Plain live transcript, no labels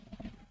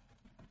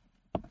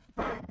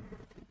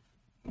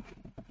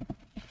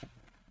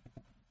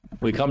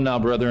We come now,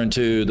 brethren,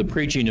 to the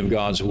preaching of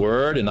God's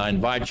Word, and I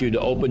invite you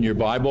to open your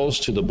Bibles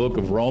to the book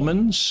of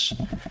Romans,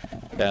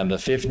 and the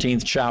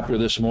 15th chapter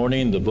this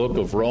morning, the book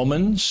of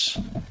Romans,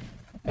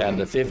 and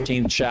the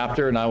 15th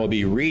chapter, and I will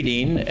be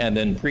reading and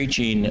then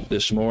preaching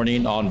this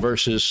morning on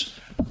verses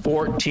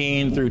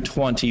 14 through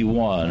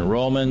 21.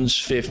 Romans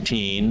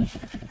 15,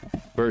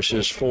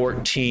 verses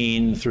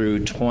 14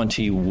 through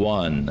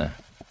 21.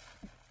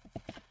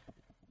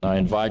 I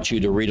invite you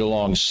to read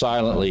along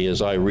silently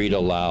as I read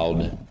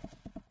aloud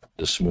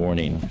this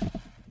morning.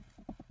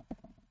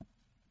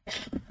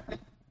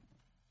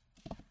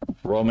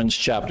 Romans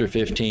chapter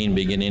 15,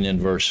 beginning in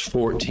verse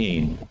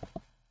 14.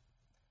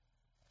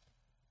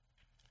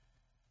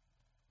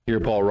 Here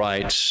Paul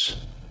writes,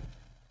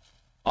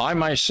 I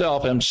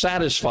myself am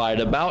satisfied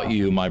about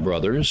you, my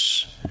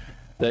brothers,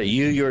 that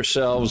you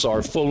yourselves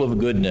are full of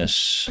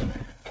goodness,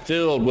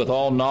 filled with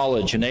all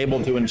knowledge, and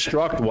able to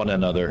instruct one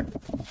another.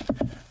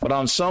 But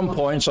on some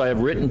points I have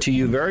written to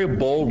you very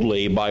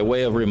boldly by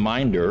way of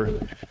reminder,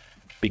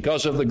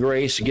 because of the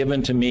grace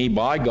given to me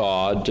by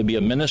God to be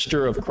a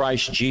minister of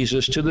Christ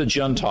Jesus to the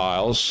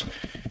Gentiles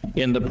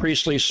in the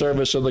priestly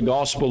service of the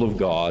gospel of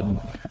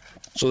God,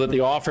 so that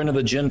the offering of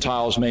the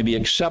Gentiles may be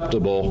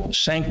acceptable,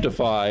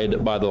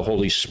 sanctified by the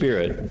Holy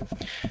Spirit.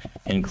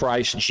 In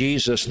Christ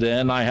Jesus,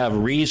 then, I have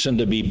reason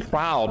to be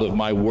proud of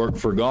my work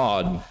for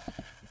God.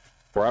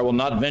 For I will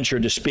not venture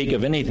to speak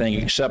of anything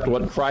except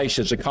what Christ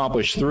has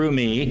accomplished through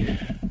me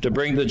to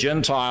bring the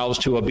Gentiles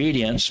to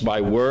obedience by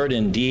word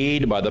and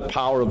deed, by the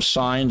power of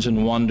signs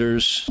and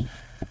wonders,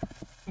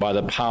 by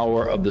the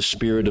power of the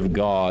Spirit of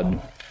God.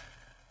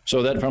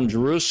 So that from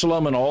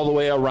Jerusalem and all the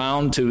way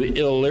around to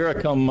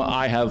Illyricum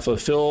I have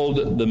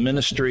fulfilled the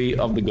ministry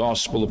of the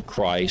gospel of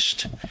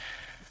Christ.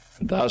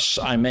 Thus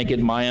I make it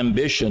my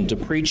ambition to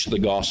preach the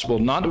gospel,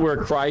 not where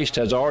Christ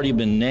has already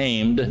been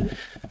named,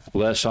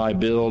 lest I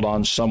build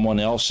on someone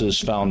else's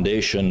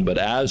foundation, but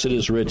as it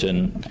is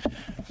written,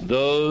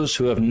 those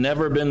who have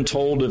never been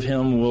told of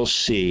him will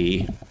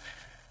see,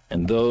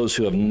 and those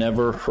who have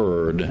never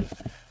heard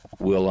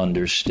will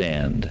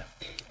understand.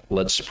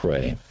 Let's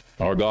pray.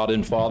 Our God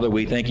and Father,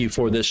 we thank you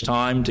for this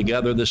time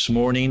together this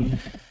morning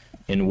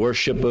in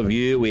worship of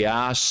you. We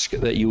ask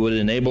that you would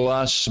enable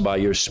us by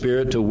your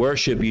Spirit to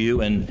worship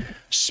you in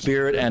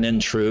spirit and in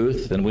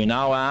truth. And we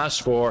now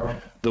ask for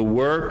the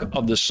work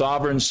of the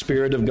sovereign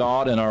Spirit of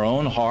God in our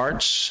own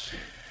hearts,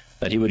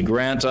 that he would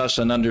grant us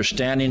an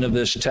understanding of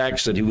this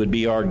text, that he would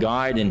be our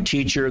guide and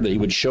teacher, that he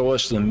would show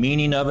us the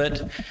meaning of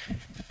it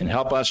and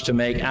help us to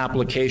make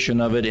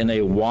application of it in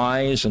a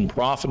wise and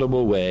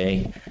profitable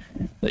way,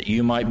 that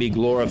you might be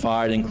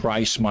glorified and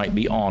Christ might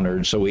be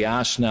honored. So we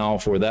ask now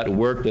for that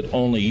work that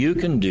only you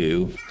can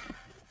do,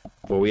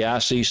 for we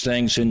ask these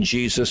things in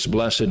Jesus'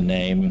 blessed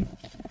name.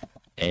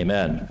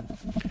 Amen.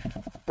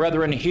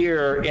 Brethren,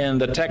 here in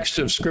the text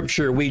of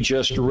Scripture we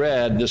just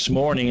read this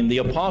morning, the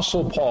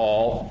Apostle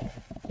Paul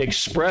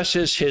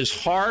expresses his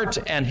heart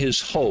and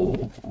his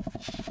hope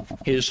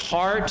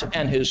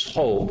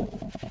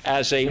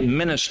as a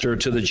minister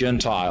to the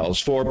Gentiles.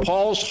 For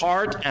Paul's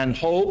heart and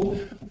hope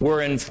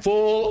were in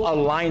full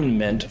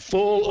alignment,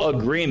 full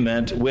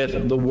agreement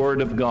with the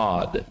Word of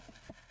God.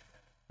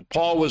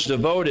 Paul was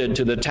devoted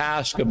to the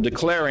task of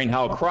declaring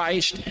how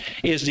Christ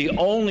is the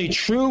only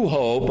true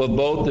hope of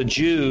both the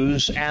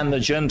Jews and the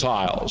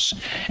Gentiles.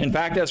 In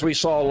fact, as we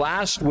saw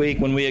last week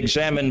when we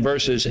examined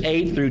verses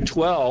 8 through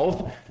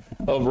 12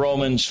 of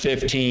Romans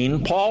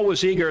 15, Paul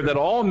was eager that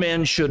all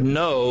men should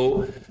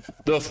know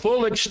the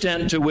full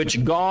extent to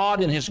which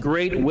God in his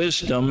great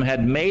wisdom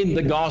had made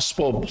the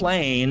gospel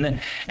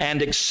plain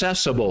and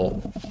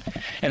accessible,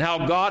 and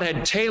how God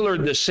had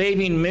tailored the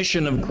saving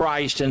mission of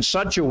Christ in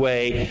such a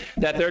way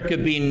that there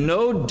could be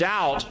no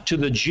doubt to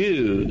the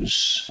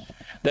Jews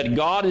that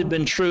God had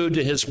been true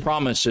to his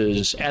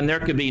promises, and there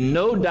could be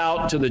no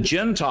doubt to the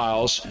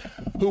Gentiles,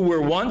 who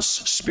were once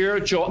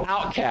spiritual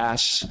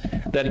outcasts,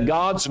 that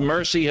God's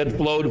mercy had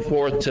flowed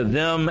forth to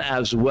them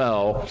as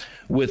well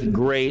with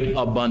great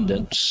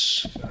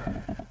abundance.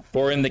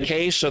 For in the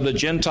case of the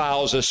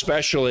Gentiles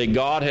especially,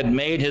 God had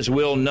made his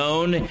will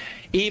known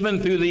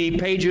even through the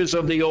pages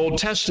of the Old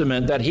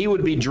Testament, that he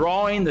would be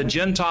drawing the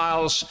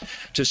Gentiles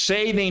to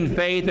saving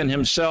faith in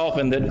himself,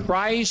 and that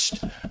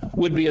Christ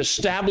would be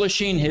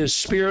establishing his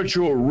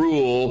spiritual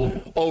rule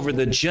over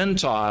the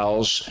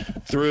Gentiles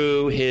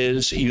through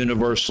his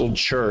universal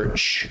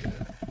church.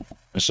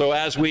 So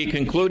as we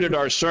concluded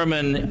our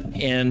sermon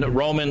in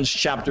Romans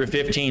chapter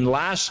 15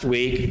 last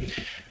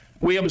week,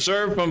 we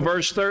observed from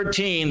verse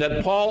 13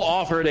 that Paul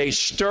offered a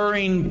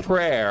stirring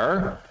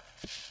prayer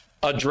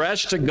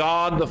addressed to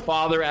God the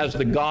Father as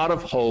the God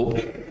of hope,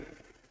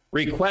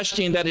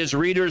 requesting that his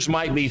readers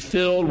might be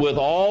filled with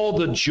all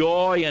the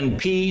joy and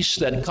peace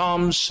that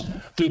comes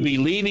through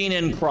believing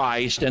in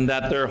Christ, and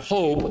that their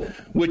hope,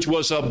 which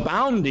was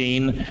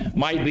abounding,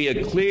 might be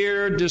a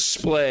clear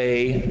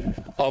display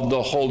of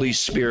the Holy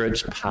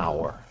Spirit's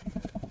power.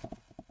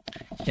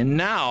 And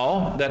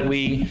now that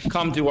we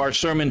come to our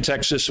sermon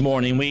text this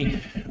morning,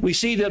 we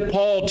see that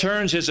Paul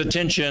turns his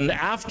attention,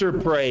 after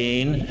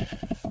praying,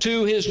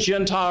 to his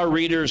Gentile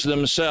readers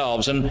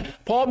themselves. And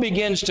Paul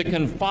begins to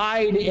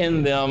confide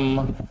in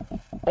them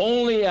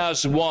only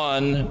as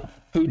one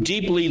who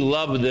deeply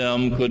loved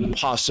them could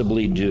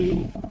possibly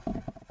do.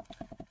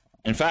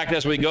 In fact,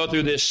 as we go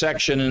through this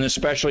section, and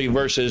especially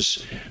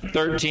verses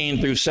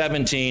 13 through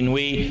 17,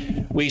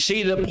 we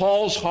see that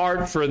Paul's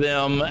heart for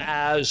them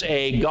as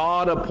a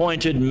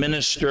God-appointed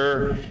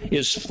minister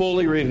is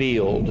fully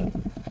revealed.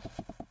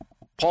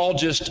 Paul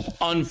just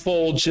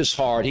unfolds his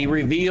heart. He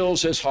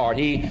reveals his heart.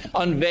 He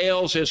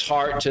unveils his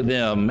heart to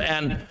them.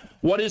 And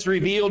what is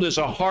revealed is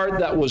a heart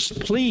that was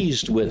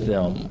pleased with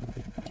them.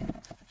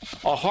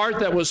 A heart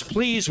that was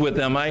pleased with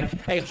them,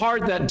 a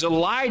heart that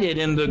delighted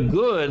in the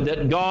good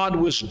that God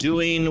was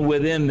doing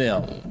within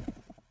them.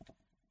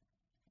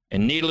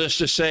 And needless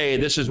to say,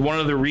 this is one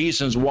of the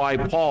reasons why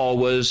Paul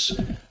was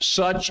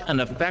such an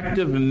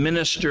effective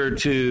minister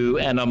to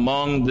and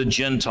among the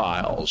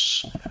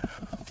Gentiles.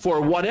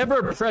 For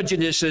whatever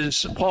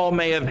prejudices Paul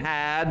may have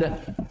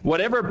had,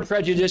 whatever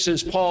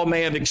prejudices Paul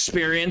may have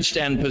experienced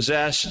and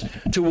possessed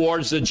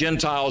towards the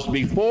Gentiles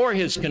before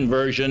his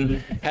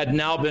conversion had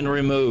now been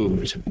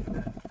removed.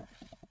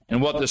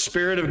 And what the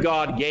Spirit of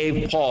God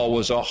gave Paul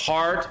was a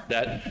heart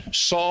that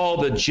saw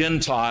the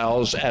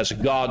Gentiles as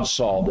God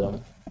saw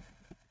them.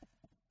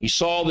 He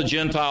saw the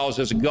Gentiles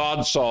as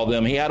God saw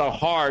them. He had a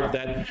heart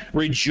that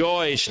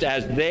rejoiced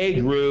as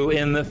they grew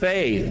in the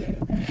faith.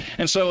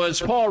 And so as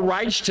Paul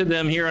writes to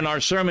them here in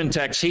our sermon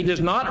text, he does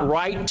not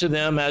write to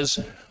them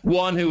as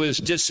one who is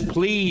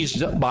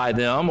displeased by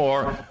them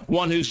or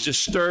one who's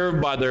disturbed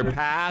by their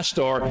past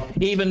or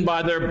even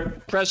by their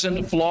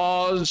present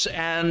flaws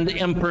and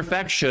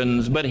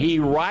imperfections, but he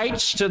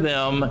writes to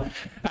them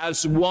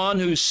as one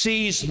who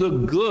sees the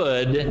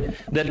good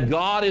that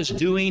God is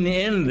doing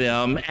in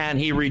them, and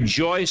he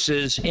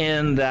rejoices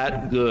in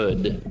that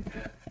good.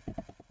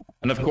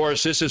 And of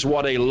course, this is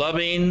what a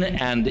loving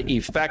and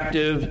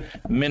effective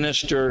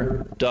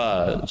minister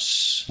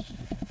does.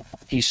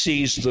 He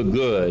sees the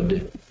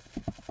good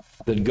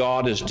that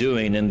God is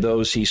doing in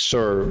those he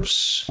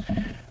serves.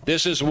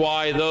 This is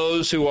why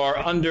those who are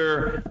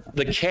under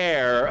the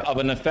care of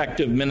an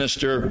effective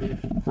minister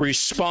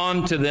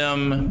respond to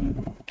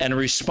them and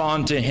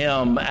respond to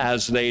him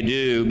as they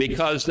do,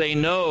 because they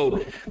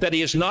know that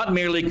he is not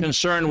merely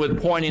concerned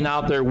with pointing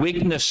out their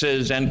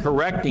weaknesses and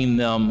correcting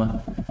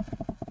them,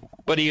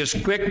 but he is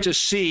quick to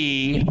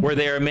see where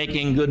they are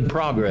making good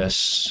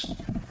progress.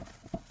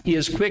 He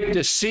is quick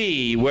to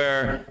see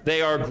where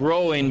they are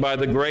growing by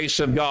the grace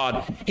of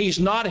God. He's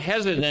not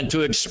hesitant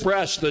to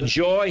express the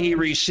joy he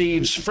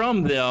receives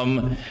from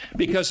them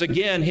because,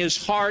 again,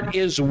 his heart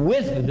is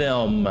with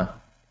them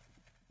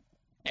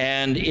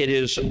and it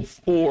is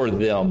for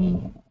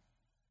them.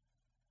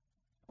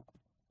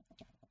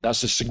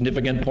 That's a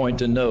significant point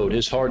to note.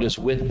 His heart is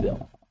with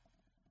them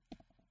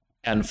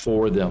and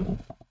for them.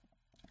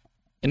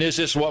 And is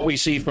this what we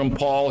see from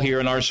Paul here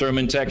in our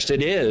sermon text?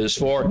 It is.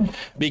 For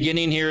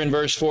beginning here in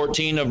verse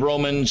 14 of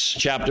Romans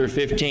chapter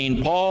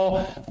 15,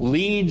 Paul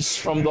leads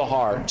from the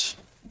heart.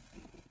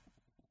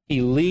 He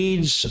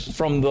leads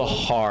from the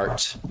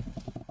heart.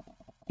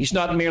 He's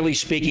not merely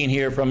speaking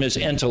here from his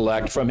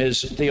intellect, from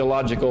his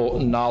theological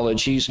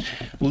knowledge. He's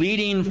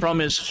leading from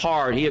his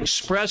heart. He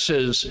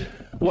expresses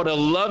what a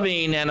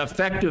loving and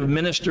effective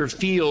minister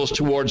feels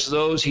towards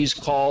those he's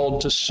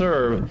called to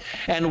serve.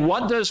 And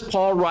what does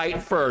Paul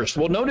write first?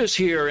 Well, notice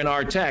here in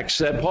our text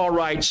that Paul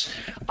writes,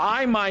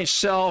 I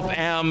myself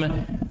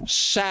am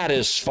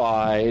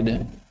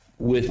satisfied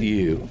with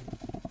you.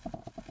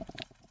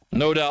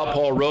 No doubt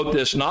Paul wrote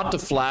this not to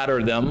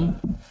flatter them.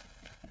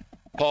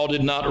 Paul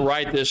did not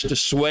write this to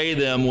sway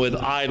them with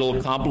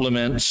idle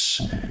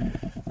compliments,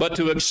 but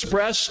to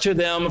express to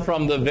them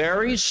from the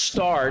very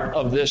start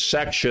of this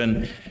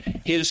section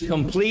his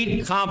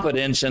complete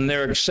confidence in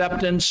their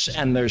acceptance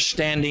and their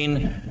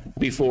standing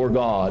before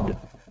God.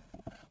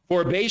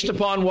 For based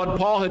upon what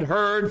Paul had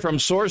heard from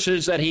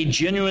sources that he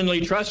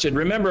genuinely trusted,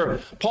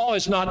 remember, Paul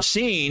has not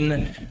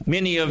seen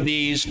many of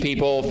these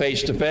people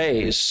face to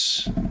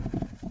face.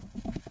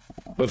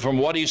 But from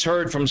what he's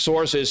heard from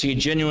sources he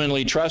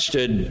genuinely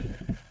trusted,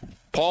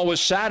 Paul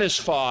was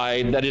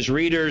satisfied that his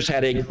readers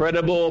had a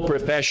credible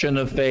profession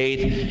of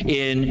faith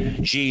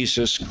in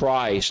Jesus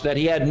Christ, that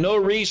he had no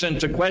reason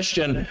to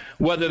question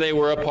whether they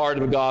were a part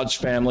of God's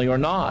family or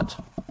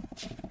not.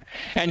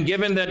 And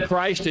given that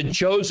Christ had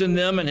chosen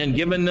them and had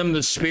given them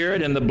the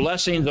Spirit and the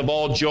blessings of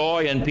all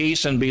joy and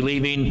peace and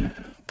believing,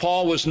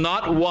 Paul was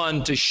not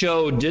one to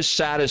show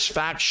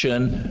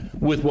dissatisfaction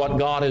with what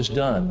God has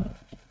done,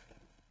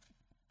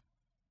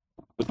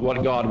 with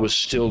what God was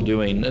still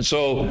doing. And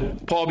so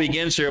Paul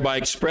begins here by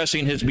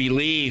expressing his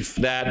belief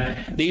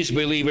that these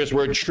believers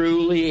were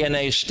truly in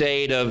a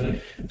state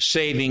of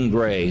saving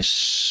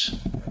grace.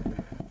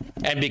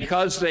 And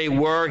because they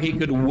were, he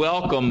could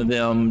welcome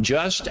them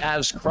just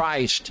as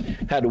Christ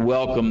had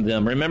welcomed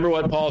them. Remember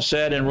what Paul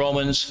said in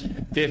Romans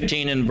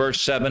 15 and verse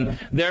 7,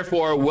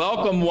 therefore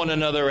welcome one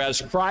another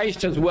as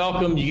Christ has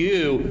welcomed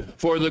you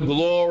for the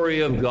glory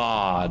of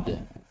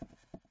God.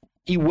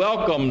 He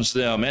welcomes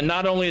them. And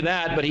not only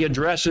that, but he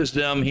addresses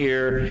them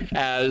here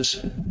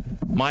as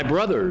my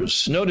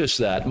brothers. Notice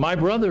that, my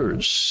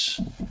brothers.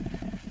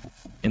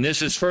 And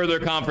this is further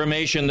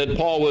confirmation that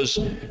Paul was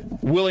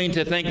willing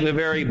to think the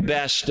very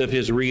best of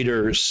his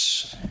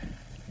readers.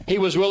 He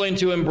was willing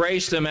to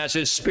embrace them as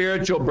his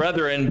spiritual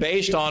brethren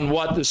based on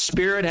what the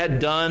Spirit had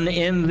done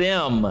in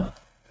them,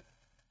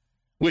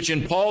 which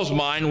in Paul's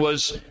mind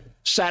was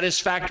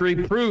satisfactory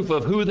proof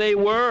of who they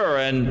were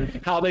and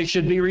how they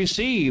should be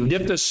received.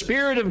 If the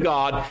Spirit of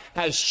God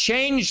has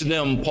changed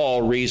them,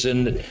 Paul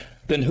reasoned,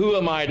 then who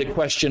am I to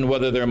question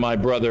whether they're my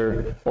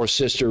brother or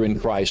sister in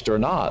Christ or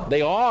not?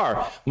 They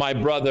are my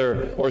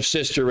brother or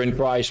sister in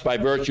Christ by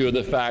virtue of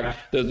the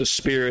fact that the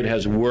Spirit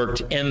has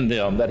worked in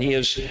them, that he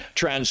has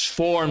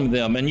transformed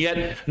them. And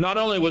yet, not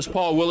only was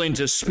Paul willing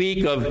to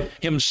speak of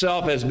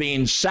himself as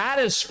being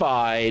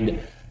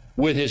satisfied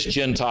with his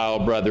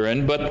Gentile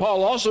brethren, but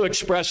Paul also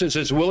expresses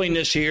his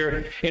willingness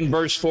here in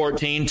verse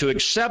 14 to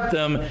accept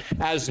them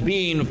as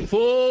being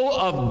full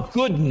of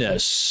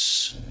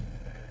goodness,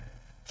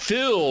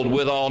 filled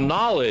with all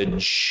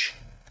knowledge,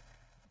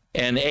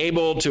 and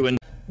able to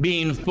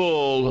being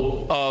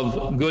full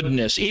of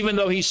goodness. Even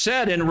though he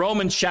said in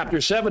Romans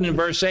chapter 7 and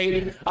verse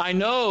 8, I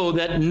know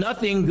that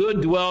nothing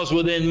good dwells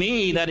within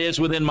me, that is,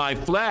 within my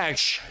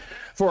flesh,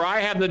 for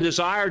I have the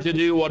desire to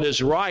do what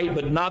is right,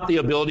 but not the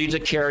ability to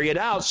carry it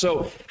out.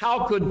 So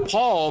how could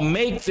Paul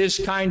make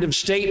this kind of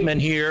statement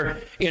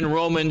here in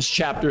Romans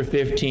chapter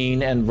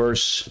 15 and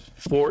verse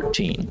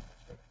 14?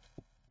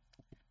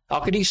 How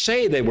could he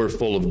say they were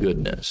full of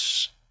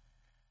goodness?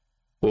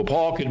 Well,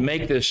 Paul could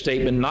make this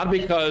statement not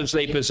because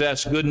they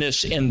possess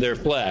goodness in their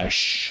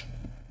flesh,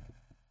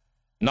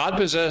 not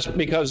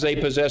because they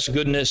possess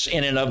goodness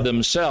in and of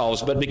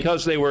themselves, but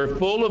because they were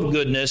full of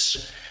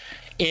goodness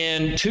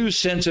in two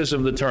senses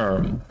of the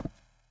term.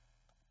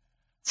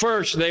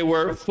 First, they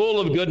were full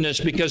of goodness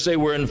because they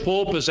were in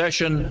full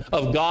possession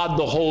of God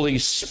the Holy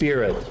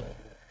Spirit.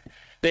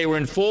 They were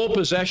in full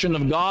possession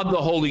of God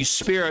the Holy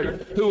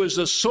Spirit, who is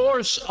the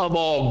source of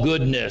all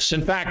goodness.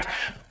 In fact,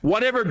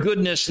 whatever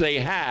goodness they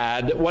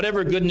had,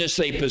 whatever goodness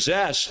they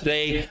possessed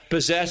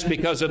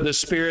because of the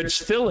Spirit's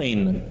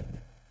filling,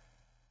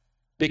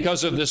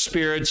 because of the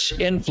Spirit's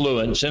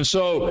influence. And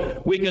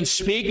so we can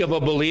speak of a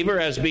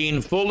believer as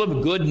being full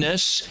of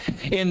goodness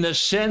in the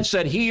sense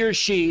that he or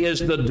she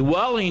is the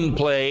dwelling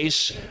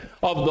place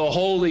of the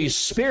Holy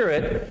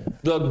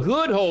Spirit, the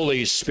good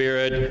Holy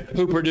Spirit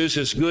who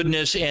produces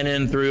goodness in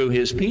and through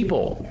his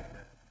people.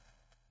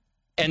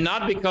 And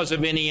not because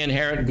of any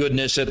inherent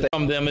goodness that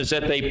from them is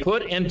that they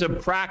put into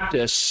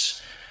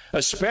practice,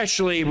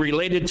 especially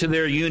related to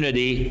their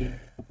unity,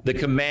 the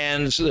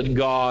commands that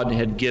God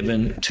had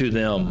given to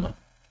them.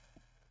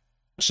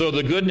 So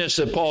the goodness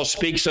that Paul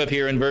speaks of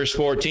here in verse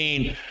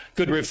 14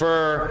 could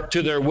refer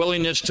to their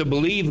willingness to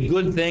believe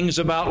good things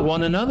about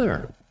one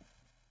another.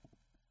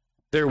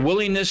 Their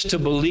willingness to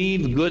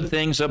believe good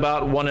things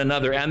about one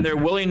another, and their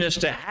willingness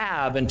to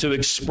have and to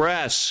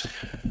express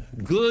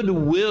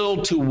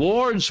goodwill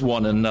towards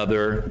one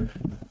another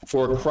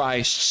for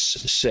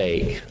Christ's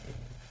sake.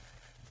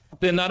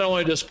 Then not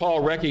only does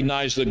Paul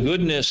recognize the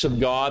goodness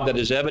of God that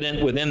is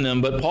evident within them,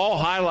 but Paul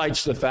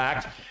highlights the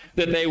fact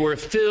that they were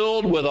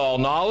filled with all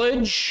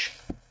knowledge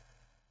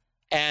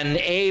and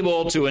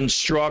able to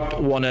instruct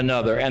one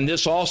another. And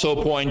this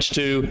also points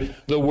to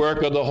the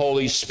work of the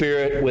Holy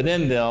Spirit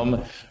within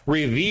them,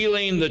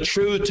 revealing the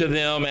truth to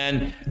them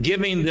and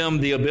giving them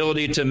the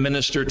ability to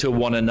minister to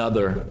one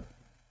another.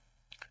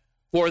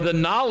 For the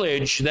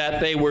knowledge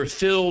that they were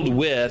filled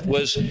with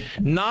was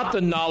not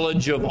the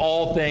knowledge of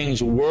all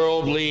things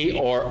worldly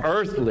or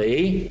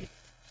earthly,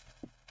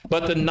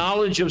 but the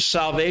knowledge of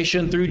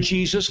salvation through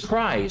Jesus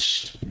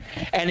Christ.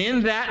 And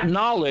in that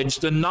knowledge,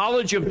 the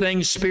knowledge of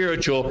things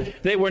spiritual,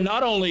 they were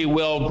not only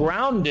well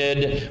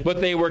grounded,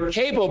 but they were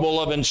capable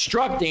of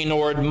instructing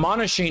or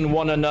admonishing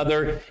one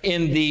another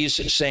in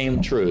these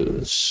same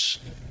truths.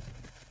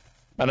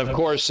 And of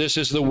course, this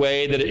is the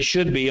way that it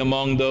should be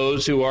among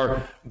those who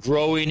are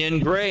growing in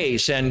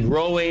grace and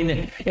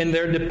growing in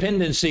their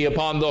dependency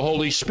upon the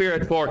Holy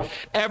Spirit. For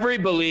every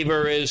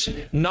believer is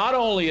not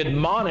only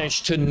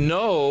admonished to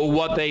know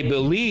what they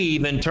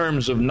believe in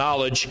terms of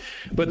knowledge,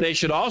 but they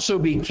should also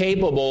be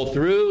capable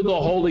through the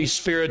Holy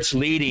Spirit's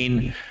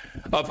leading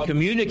of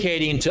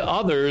communicating to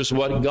others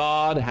what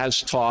God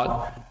has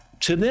taught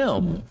to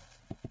them.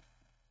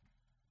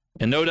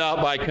 And no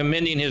doubt by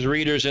commending his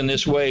readers in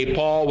this way,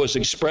 Paul was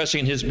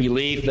expressing his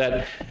belief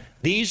that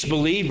these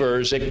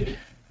believers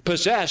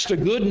possessed a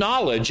good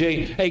knowledge,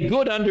 a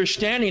good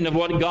understanding of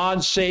what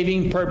God's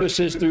saving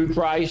purposes through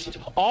Christ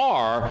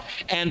are.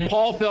 And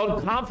Paul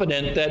felt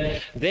confident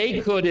that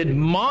they could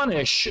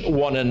admonish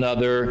one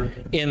another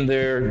in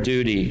their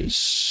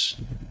duties.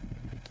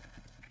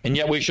 And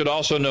yet we should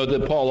also know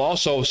that Paul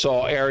also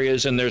saw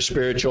areas in their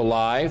spiritual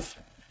life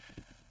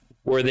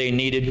where they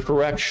needed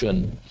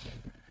correction.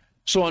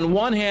 So on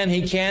one hand,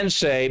 he can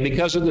say,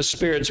 because of the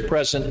Spirit's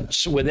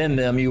presence within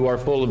them, you are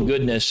full of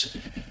goodness.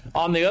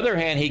 On the other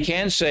hand, he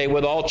can say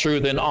with all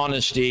truth and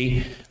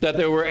honesty that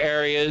there were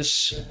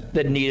areas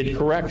that needed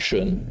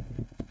correction.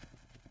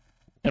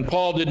 And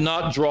Paul did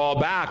not draw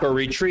back or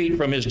retreat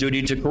from his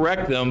duty to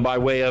correct them by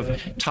way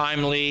of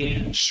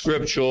timely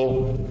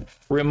scriptural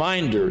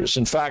reminders.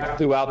 In fact,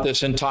 throughout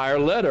this entire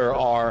letter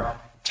are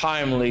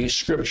timely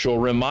scriptural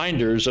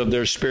reminders of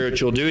their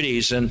spiritual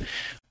duties. And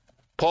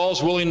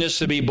Paul's willingness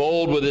to be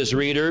bold with his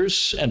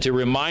readers and to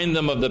remind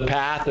them of the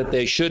path that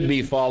they should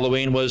be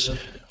following was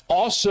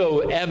also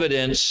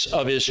evidence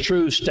of his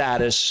true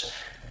status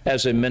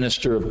as a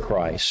minister of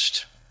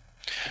Christ.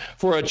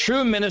 For a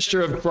true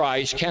minister of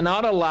Christ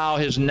cannot allow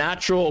his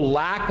natural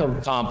lack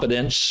of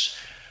confidence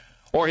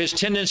or his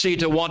tendency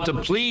to want to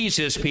please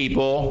his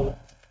people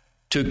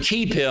to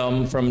keep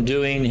him from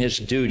doing his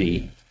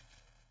duty.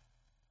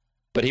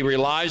 But he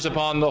relies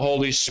upon the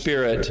Holy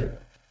Spirit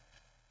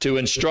to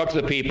instruct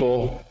the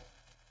people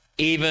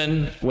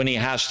even when he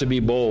has to be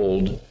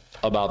bold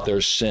about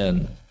their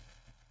sin.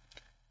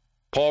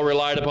 Paul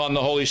relied upon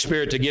the Holy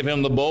Spirit to give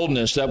him the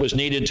boldness that was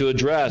needed to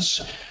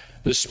address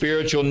the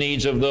spiritual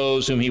needs of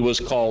those whom he was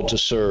called to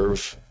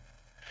serve.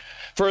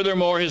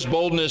 Furthermore, his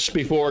boldness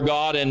before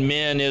God and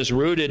men is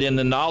rooted in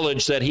the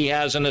knowledge that he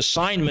has an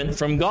assignment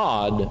from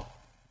God.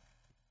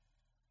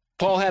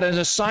 Paul had an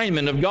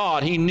assignment of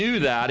God. He knew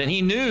that, and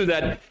he knew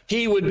that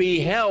he would be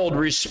held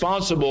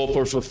responsible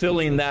for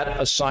fulfilling that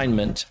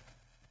assignment.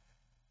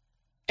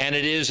 And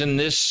it is in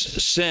this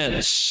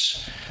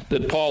sense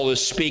that Paul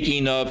is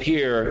speaking of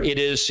here. It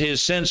is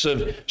his sense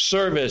of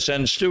service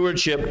and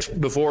stewardship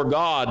before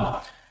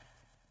God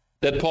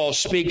that Paul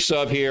speaks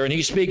of here. And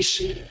he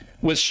speaks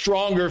with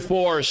stronger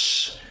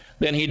force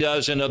than he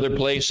does in other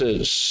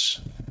places,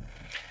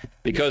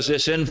 because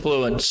this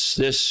influence,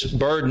 this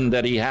burden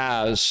that he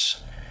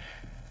has,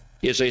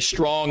 is a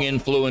strong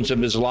influence of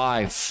his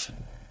life.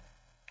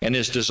 And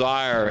his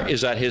desire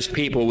is that his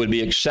people would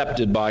be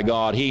accepted by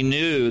God. He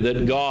knew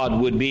that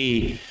God would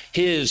be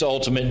his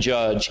ultimate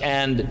judge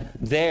and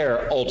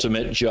their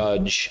ultimate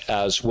judge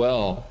as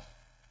well.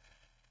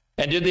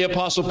 And did the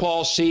Apostle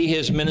Paul see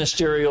his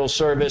ministerial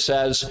service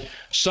as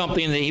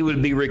something that he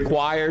would be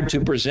required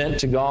to present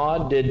to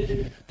God?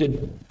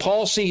 Did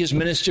Paul see his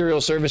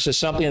ministerial service as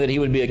something that he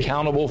would be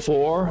accountable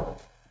for?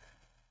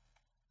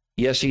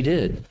 Yes, he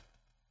did.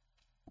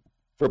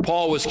 For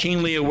Paul was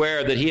keenly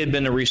aware that he had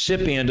been a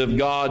recipient of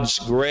God's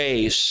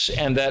grace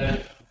and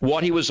that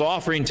what he was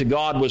offering to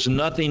God was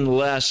nothing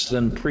less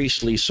than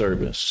priestly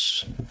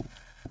service.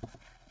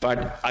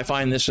 But I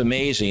find this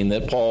amazing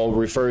that Paul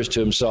refers to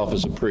himself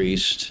as a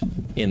priest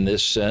in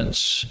this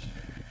sense,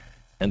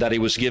 and that he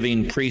was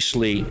giving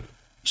priestly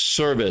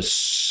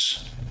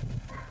service.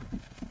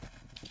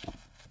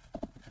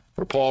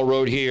 For Paul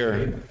wrote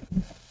here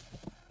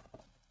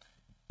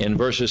in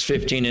verses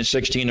 15 and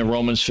 16 of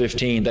Romans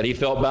 15, that he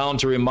felt bound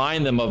to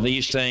remind them of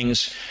these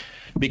things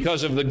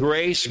because of the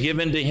grace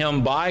given to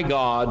him by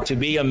God to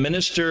be a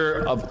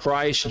minister of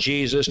Christ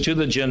Jesus to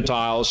the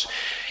Gentiles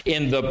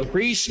in the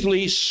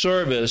priestly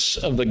service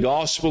of the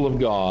gospel of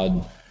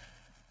God,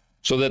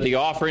 so that the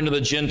offering of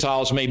the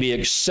Gentiles may be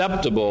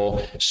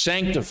acceptable,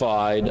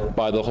 sanctified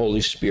by the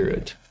Holy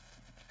Spirit.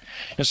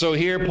 And so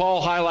here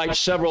Paul highlights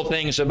several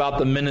things about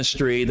the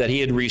ministry that he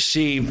had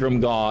received from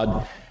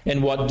God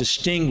and what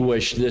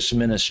distinguished this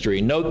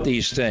ministry. Note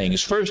these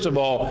things. First of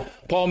all,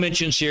 Paul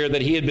mentions here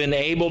that he had been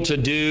able to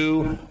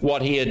do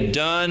what he had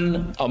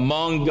done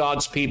among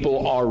God's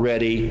people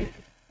already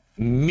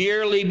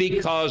merely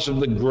because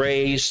of the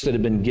grace that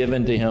had been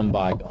given to him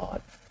by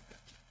God.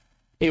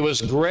 It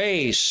was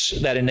grace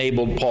that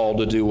enabled Paul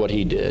to do what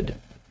he did.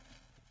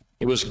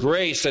 It was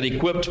grace that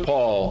equipped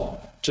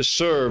Paul to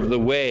serve the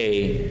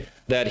way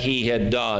that he had done.